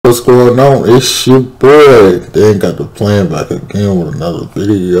What's going on? It's your boy. They ain't got the plan back again with another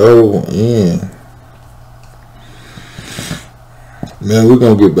video. And man, we're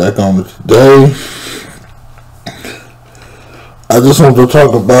gonna get back on it today. I just want to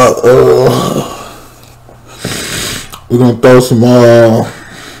talk about we're gonna throw some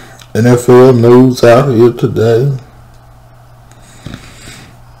NFL news out here today.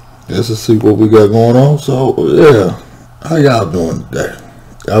 Just to see what we got going on. So yeah, how y'all doing today?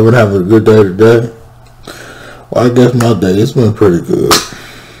 Y'all been having a good day today? Well, I guess my day, it's been pretty good.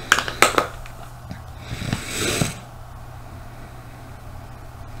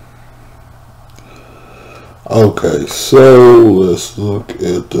 Okay, so let's look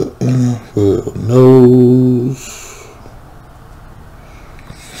at the NFL news.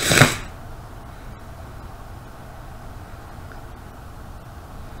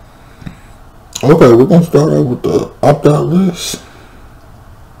 Okay, we're going to start out with the opt-out list.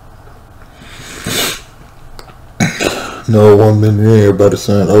 No 1 minute in, everybody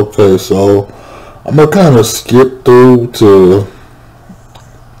saying, okay, so I'm going to kind of skip through to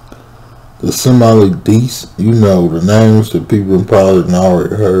the semi-league decent, you know, the names that people probably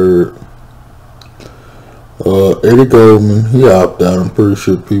already heard. Eddie Goldman, he opted out. I'm pretty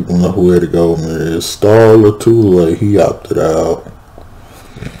sure people know who Eddie Goldman is. Star Lotulelei, he opted out.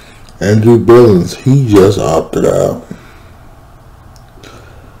 Andrew Billings, he just opted out.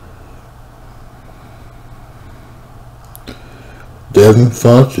 Devin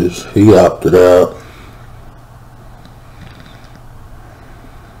Funchess, he opted out.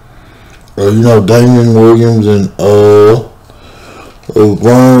 You know, Damian Williams and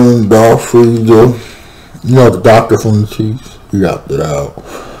Vern Darfrey, you know, the doctor from the Chiefs, he opted out.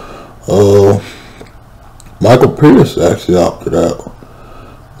 Michael Pierce actually opted out.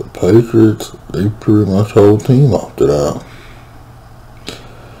 The Patriots, they pretty much whole team opted out.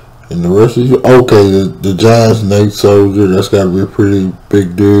 And the rest of you, okay, the Giants, Nate Soldier, that's got to be a pretty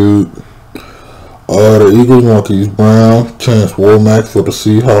big dude. The Eagles, Marquise Brown, Chance Womack for the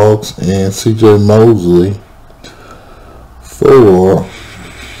Seahawks, and C.J. Mosley for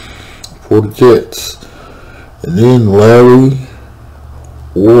the Jets. And then Larry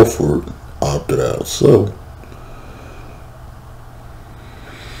Warford opted out. So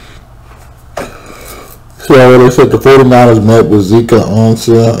they said the 49ers met with Zeke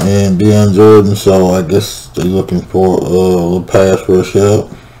Ansah and Deion Jordan, so I guess they're looking for a little pass rush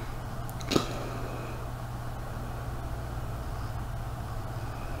help.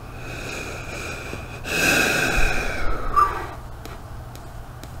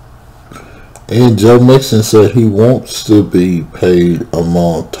 And Joe Mixon said he wants to be paid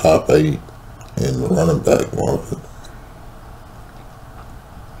among top 8 in the running back market.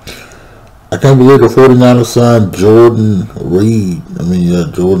 I can't believe the 49ers signed Jordan Reed.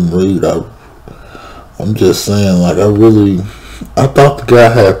 Jordan Reed. I'm just saying, like, I thought the guy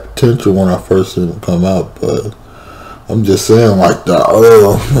had potential when I first seen him come out, but I'm just saying, like,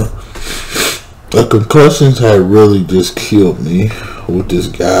 the concussions had really just killed me with this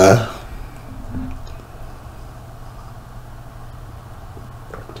guy.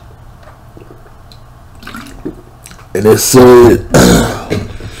 And it said,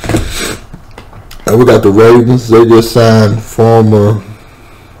 and we got the Ravens. They just signed former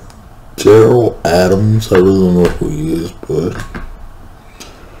Gerald Adams. I really don't know who he is, but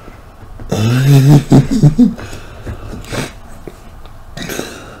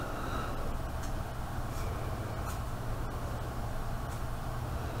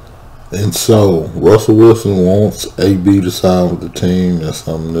and so Russell Wilson wants AB to sign with the team. That's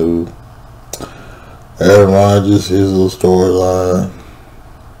something new. Aaron Rodgers, his little storyline.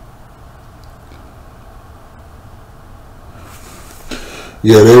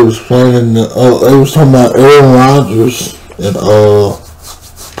 Yeah, they was playing. They was talking about Aaron Rodgers and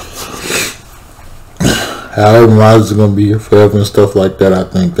how Aaron Rodgers is gonna be here forever and stuff like that. I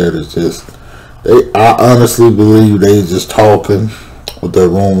think that is just. I honestly believe they just talking with their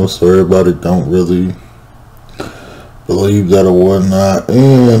rumors, so everybody don't really believe that or whatnot.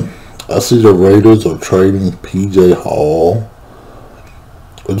 And I see the Raiders are trading P.J. Hall.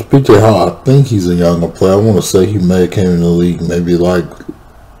 Which P.J. Hall, I think he's a younger player. I want to say he may have came in the league maybe like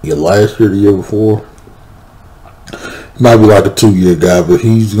last year, the year before. He might be like a 2-year guy, but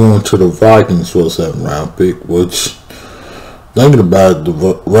he's going to the Vikings for a 7th round pick, which, thinking about it,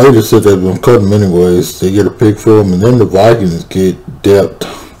 the Raiders said they're going to cut him anyways. They get a pick for him, and then the Vikings get depth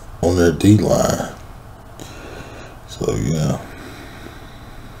on their D-line. So, yeah.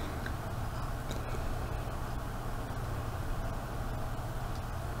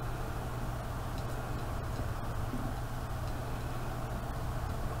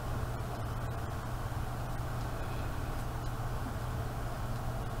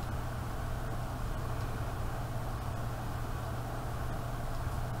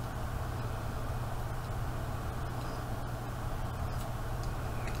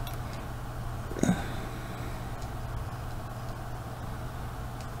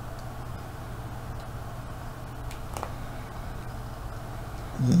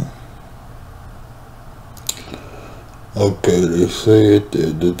 Okay, they said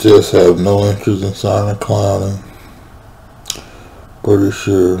that the Jets have no interest in signing Clowney. Pretty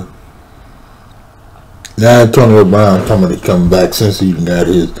sure. Now Antonio Brown talking about he's coming back since he even got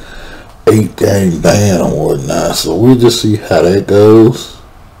his 8-game ban or whatnot. So we'll just see how that goes.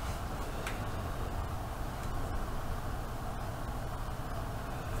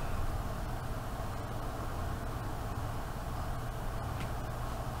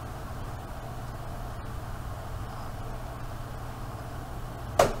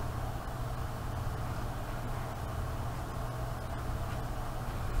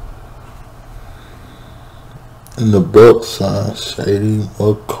 And the Bucks signed Shady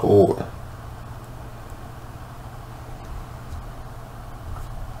McCoy.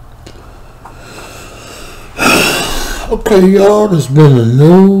 Okay, y'all, there's been the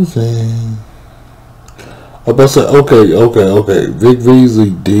news, and I'm about to say, okay. Vic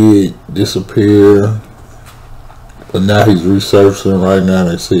Beasley did disappear, but now he's resurfacing right now.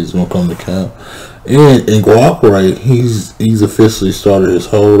 They say he's gonna come to camp and cooperate. He's officially started his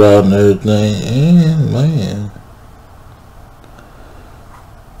holdout and everything, and man,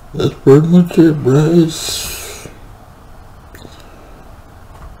 that's pretty much it, bro.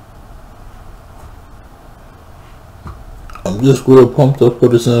 I'm just real pumped up for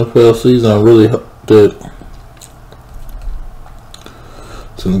this NFL season. I really hope that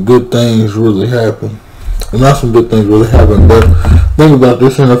some good things really happen. Well, not some good things really happen, but think about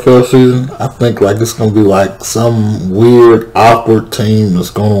this NFL season. I think like it's gonna be like some weird, awkward team that's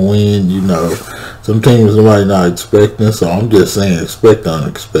gonna win. You know, some teams nobody not expecting. So I'm just saying, expect the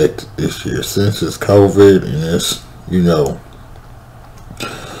unexpected this year. Since it's COVID and it's, you know,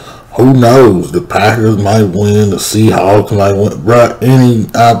 who knows? The Packers might win. The Seahawks might win. Bruh,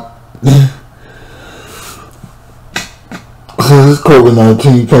 this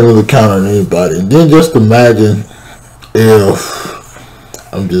COVID-19, you can't really count on anybody. And then just imagine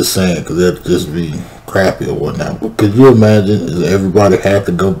if, I'm just saying, because that'd just be crappy or whatnot. But could you imagine if everybody had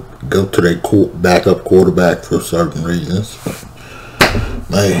to go to their backup quarterback for certain reasons?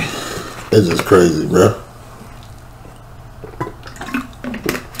 Man, it's just crazy, bro.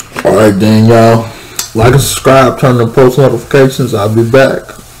 Alright then, y'all. Like and subscribe, turn on post notifications. I'll be back.